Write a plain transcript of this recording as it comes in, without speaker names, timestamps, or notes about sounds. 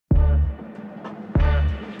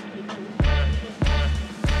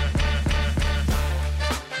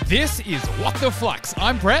This is What the Flux.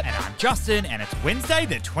 I'm Brett. And I'm Justin, and it's Wednesday,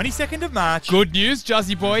 the 22nd of March. Good news,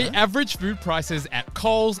 Juzzy Boy. Average food prices at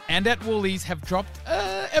Coles and at Woolies have dropped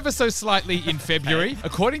ever so slightly in February.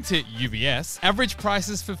 According to UBS, average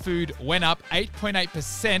prices for food went up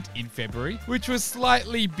 8.8% in February, which was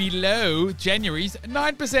slightly below January's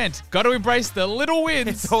 9%. Got to embrace the little wins.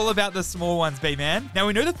 It's all about the small ones, B-Man. Now,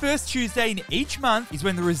 we know the first Tuesday in each month is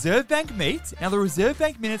when the Reserve Bank meets. Now, the Reserve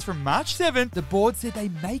Bank minutes from March 7th, the board said they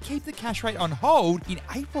may keep the cash rate on hold in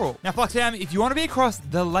April. Now, Flux Fam, if you want to be across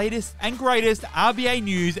the latest and greatest RBA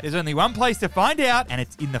news, there's only one place to find out, and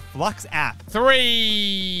it's in the Flux app.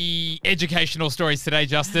 3 educational stories today,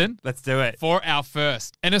 Justin. Let's do it. For our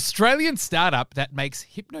first, an Australian startup that makes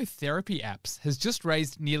hypnotherapy apps has just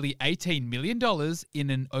raised nearly $18 million in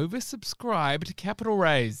an oversubscribed capital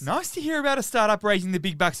raise. Nice to hear about a startup raising the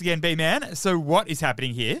big bucks again, B-Man. So what is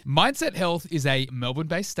happening here? Mindset Health is a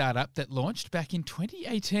Melbourne-based startup that launched back in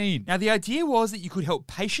 2018. Now, the idea was that you could help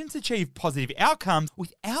patients achieve positive outcomes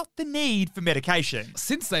without the need for medication.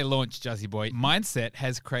 Since they launched, Juzzy Boy, Mindset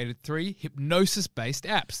has created 3 hypnosis-based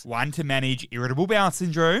apps. One to manage irritable bowel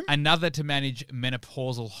syndrome, Another to manage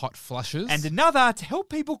menopausal hot flushes, and another to help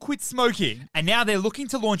people quit smoking. And now they're looking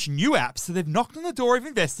to launch new apps, so they've knocked on the door of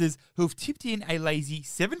investors who have tipped in a lazy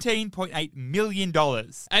 $17.8 million.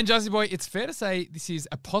 And Juzzy Boy, it's fair to say this is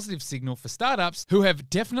a positive signal for startups who have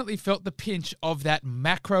definitely felt the pinch of that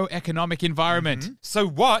macroeconomic environment. So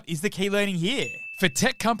what is the key learning here? For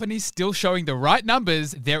tech companies still showing the right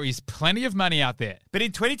numbers, there is plenty of money out there. But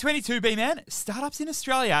in 2022, B-Man, startups in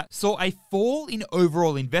Australia saw a fall in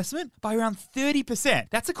overall investment by around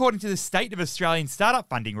 30%. That's according to the State of Australian Startup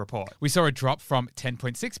Funding report. We saw a drop from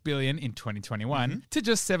 $10.6 billion in 2021 to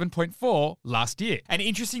just $7.4 last year. And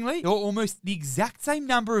interestingly, there were almost the exact same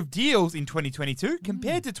number of deals in 2022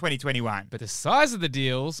 compared to 2021. But the size of the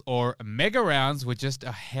deals, or mega rounds, were just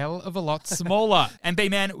a hell of a lot smaller. And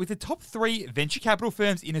B-Man, with the top 3 venture capital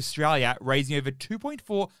firms in Australia raising over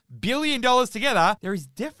 $2.4 billion together, there is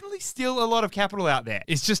definitely still a lot of capital out there.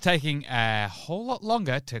 It's just taking a whole lot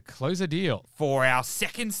longer to close a deal. For our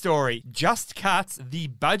second story, Just Cuts, the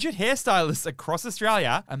budget hairstylists across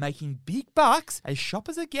Australia, are making big bucks as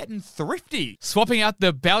shoppers are getting thrifty. Swapping out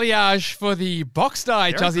the balayage for the box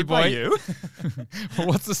dye, Juzzy Boy. You.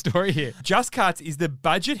 What's the story here? Just Cuts is the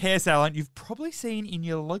budget hair salon you've probably seen in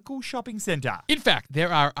your local shopping centre. In fact,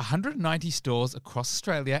 there are 190 stores across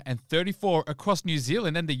Australia and 34 across New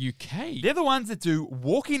Zealand and the UK. They're the ones that do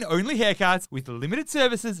walk-in only haircuts with limited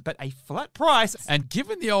services but a flat price. And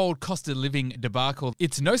given the old cost of living debacle,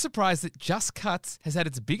 it's no surprise that Just Cuts has had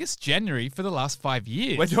its biggest January for the last 5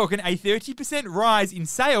 years. We're talking a 30% rise in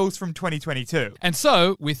sales from 2022. And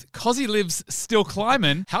so, with Cozzy Lives still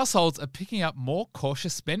climbing, households are picking up more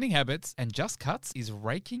cautious spending habits, and Just Cuts is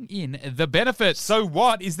raking in the benefits. So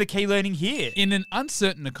what is the key learning here? In an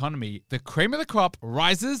uncertain economy, the cream of the crop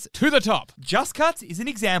rises to the top. Just Cuts is an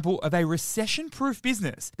example of a recession-proof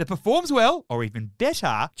business that performs well, or even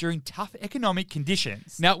better, during tough economic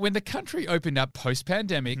conditions. Now, when the country opened up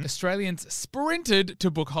post-pandemic, Australians sprinted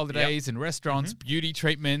to book holidays and restaurants, beauty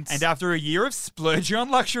treatments. And after a year of splurging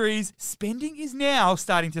on luxuries, spending is now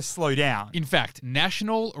starting to slow down. In fact,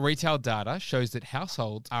 national retail data shows that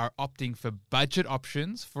households are opting for budget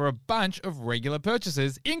options for a bunch of regular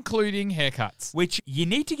purchases, including haircuts. Which you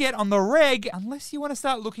need to get on the reg unless you want to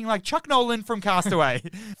start looking like Chuck Nolan from Castaway.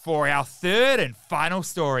 For our third and final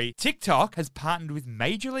story, TikTok has partnered with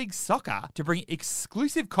Major League Soccer to bring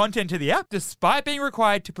exclusive content to the app despite being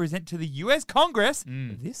required to present to the US Congress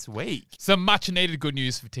this week. Some much needed good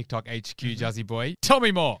news for TikTok HQ, Juzzy Boy. Tell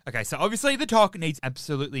me more. Okay, so obviously the talk needs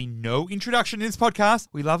absolutely no introduction in this podcast.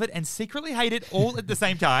 We love it and secretly hate it all at the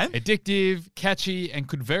same time. Addictive, catchy, and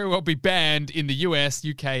could very well be banned in the US,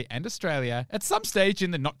 UK, and Australia at some stage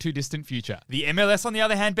in the not too distant future. The MLS, on the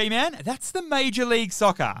other hand, B-Man, that's the Major League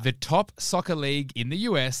Soccer. The top soccer league in the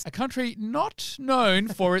US, a country not known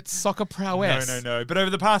for its soccer prowess. No. But over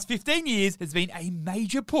the past 15 years, there's been a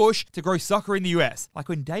major push to grow soccer in the US, like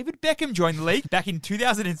when David Beckham joined the league back in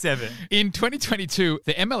 2007. In 2022,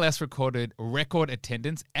 the MLS recorded record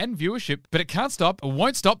attendance and viewership, but it can't stop or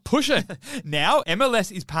won't stop pushing. Now,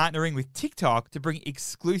 MLS is partnering with TikTok to bring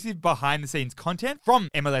exclusive behind-the-scenes content from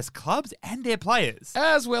MLS clubs and their players.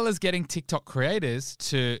 As well as getting TikTok TikTok creators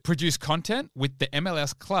to produce content with the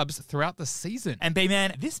MLS clubs throughout the season. And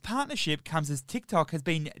B-Man, this partnership comes as TikTok has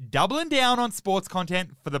been doubling down on sports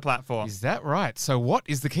content for the platform. Is that right? So what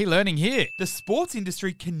is the key learning here? The sports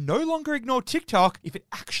industry can no longer ignore TikTok if it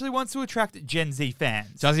actually wants to attract Gen Z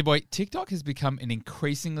fans. Jazzy boy, TikTok has become an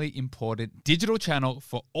increasingly important digital channel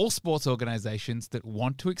for all sports organizations that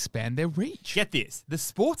want to expand their reach. Get this, the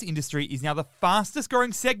sports industry is now the fastest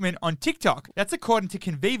growing segment on TikTok. That's according to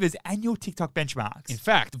Conviva's annual TikTok benchmarks. In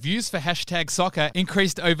fact, views for hashtag soccer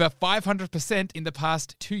increased over 500% in the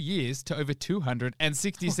past 2 years to over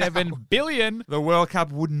 267 billion. The World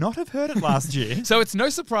Cup would not have heard it last year. So it's no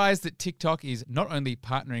surprise that TikTok is not only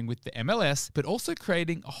partnering with the MLS, but also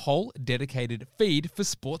creating a whole dedicated feed for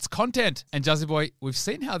sports content. And Jazzy boy, we've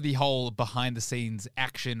seen how the whole behind the scenes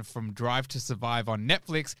action from Drive to Survive on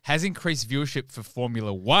Netflix has increased viewership for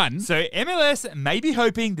Formula One. So MLS may be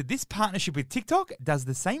hoping that this partnership with TikTok does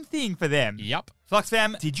the same thing for them. Yep. Flux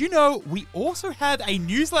fam, did you know we also have a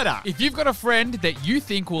newsletter? If you've got a friend that you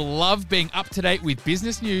think will love being up to date with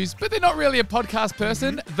business news, but they're not really a podcast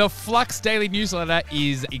person, the Flux Daily Newsletter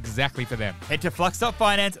is exactly for them. Head to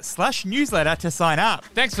flux.finance/newsletter to sign up.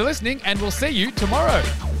 Thanks for listening, and we'll see you tomorrow.